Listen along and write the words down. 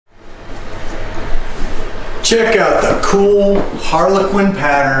Check out the cool Harlequin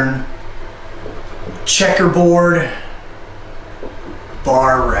pattern checkerboard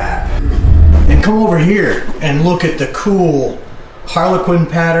bar wrap. And come over here and look at the cool Harlequin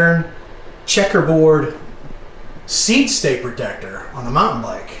pattern checkerboard seat stay protector on the mountain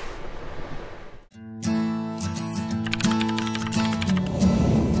bike.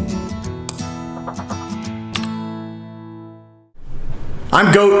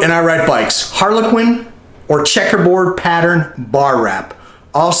 I'm Goat and I ride bikes. Harlequin or checkerboard pattern bar wrap.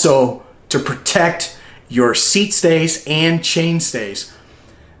 Also to protect your seat stays and chain stays.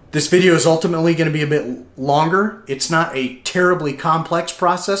 This video is ultimately going to be a bit longer. It's not a terribly complex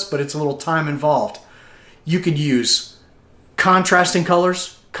process, but it's a little time involved. You could use contrasting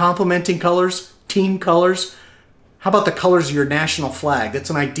colors, complementing colors, team colors. How about the colors of your national flag? That's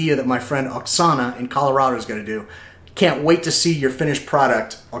an idea that my friend Oksana in Colorado is going to do. Can't wait to see your finished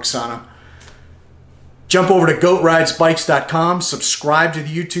product, Oksana. Jump over to goatridesbikes.com, subscribe to the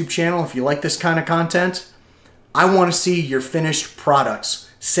YouTube channel if you like this kind of content. I want to see your finished products.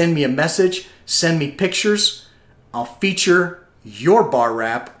 Send me a message, send me pictures. I'll feature your bar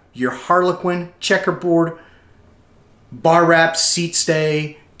wrap, your Harlequin checkerboard bar wrap, seat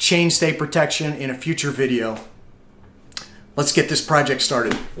stay, chain stay protection in a future video. Let's get this project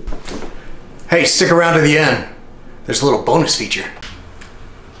started. Hey, stick around to the end. There's a little bonus feature.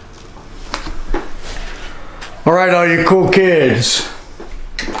 All right, all you cool kids.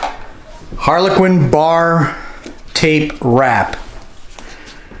 Harlequin bar tape wrap.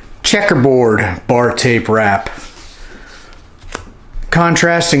 Checkerboard bar tape wrap.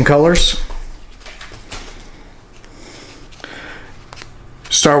 Contrasting colors.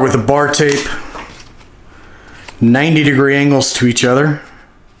 Start with the bar tape. 90-degree angles to each other.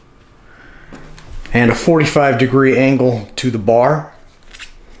 And a 45-degree angle to the bar.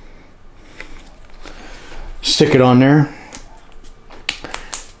 Stick it on there.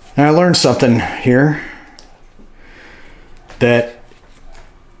 And I learned something here, that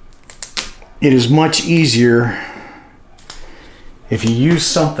it is much easier if you use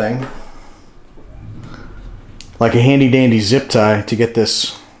something like a handy dandy zip tie to get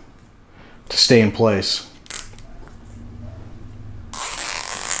this to stay in place.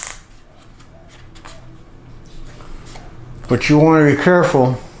 But you want to be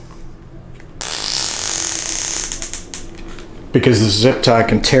careful because the zip tie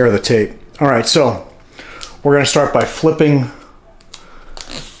can tear the tape. Alright, so we're going to start by flipping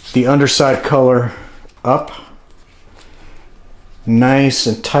the underside color up, nice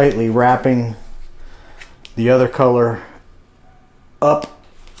and tightly wrapping the other color up.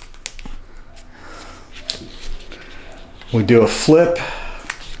 We do a flip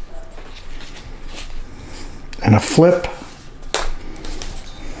and a flip.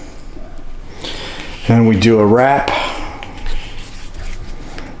 And we do a wrap,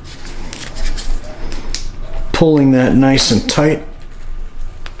 pulling that nice and tight.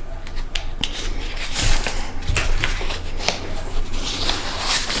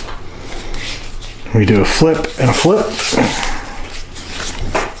 We do a flip and a flip.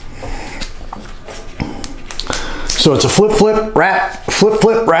 So it's a flip, flip, wrap, flip,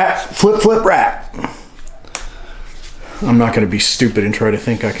 flip, wrap, flip, flip, wrap. I'm not going to be stupid and try to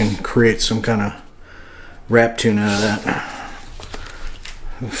think I can create some kind of wrap tune out of that.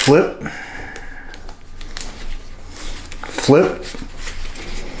 Flip, flip,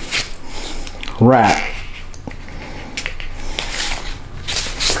 wrap.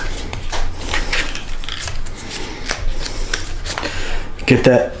 Get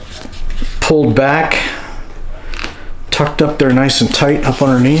that pulled back, tucked up there nice and tight up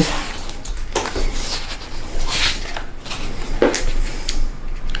underneath.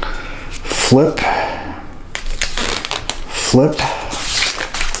 Flip, flip,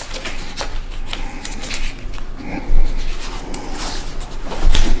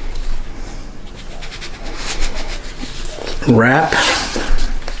 wrap,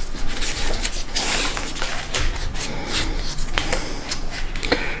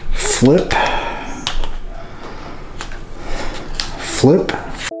 flip, flip.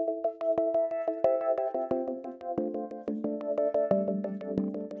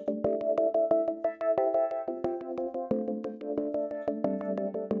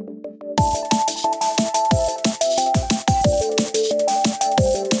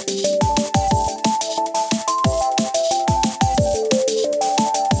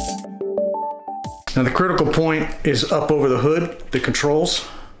 Now the critical point is up over the hood, the controls,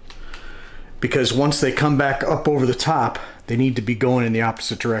 because once they come back up over the top, they need to be going in the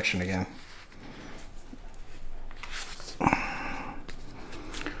opposite direction again.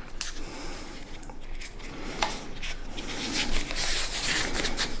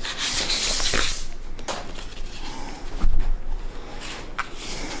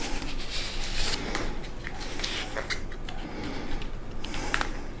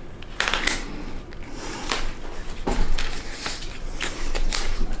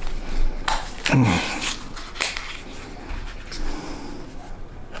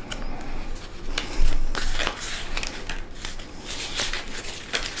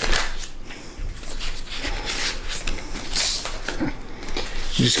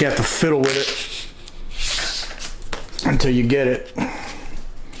 You just have to fiddle with it until you get it.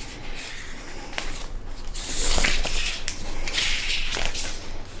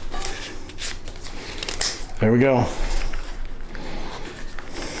 There we go.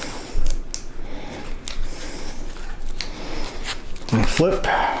 And flip,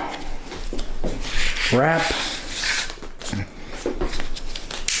 wrap,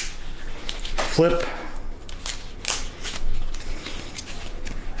 flip,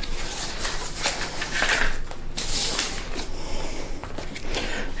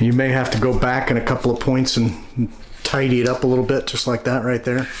 you may have to go back in a couple of points and tidy it up a little bit, just like that right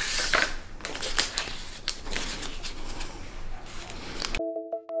there.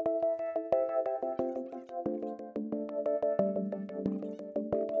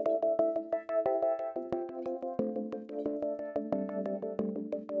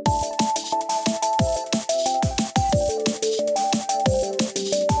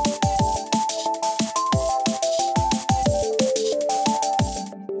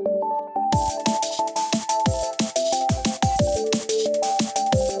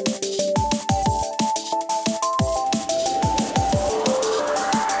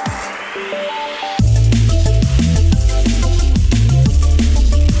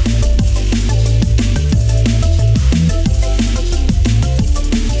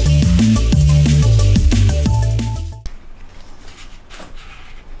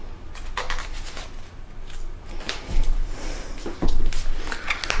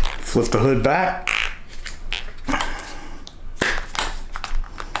 Flip the hood back.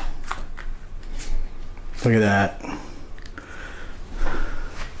 Look at that.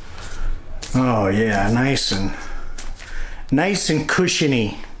 Oh yeah, nice and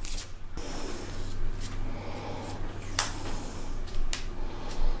cushiony.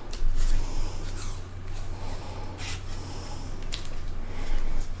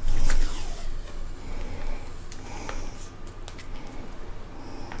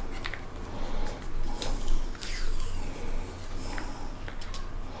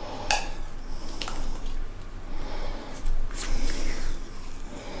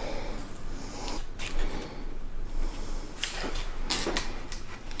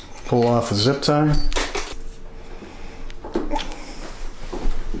 Pull off a zip tie.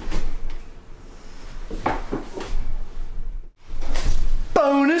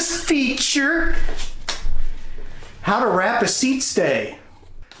 Bonus feature: how to wrap a seat stay.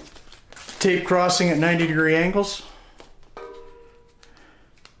 Tape crossing at 90-degree angles.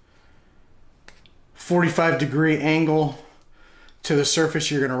 45-degree angle to the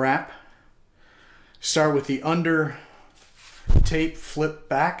surface you're going to wrap. Start with the under tape, flip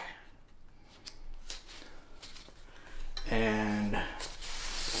back, and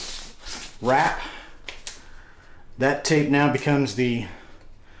wrap. That tape now becomes the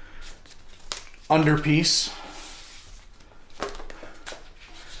under piece.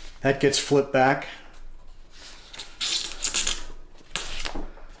 That gets flipped back.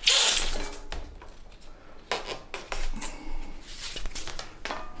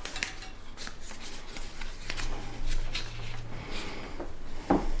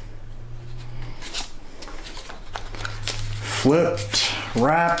 Flipped,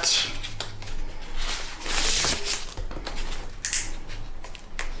 wrapped.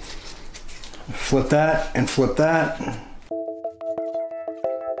 Flip that and flip that.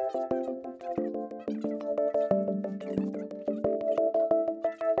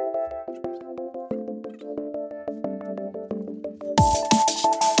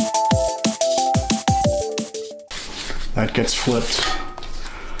 That gets flipped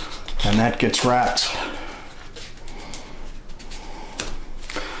and that gets wrapped.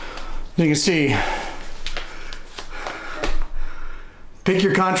 You can see, pick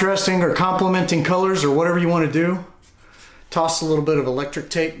your contrasting or complementing colors or whatever you want to do. Toss a little bit of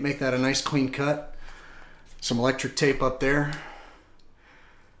electric tape, make that a nice clean cut. Some electric tape up there.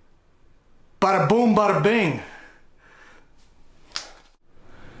 Bada boom, bada bing.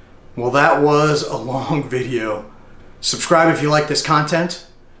 Well, that was a long video. Subscribe if you like this content.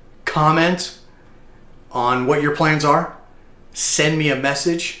 Comment on what your plans are. Send me a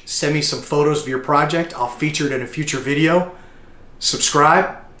message. Send me some photos of your project. I'll feature it in a future video.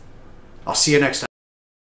 Subscribe. I'll see you next time.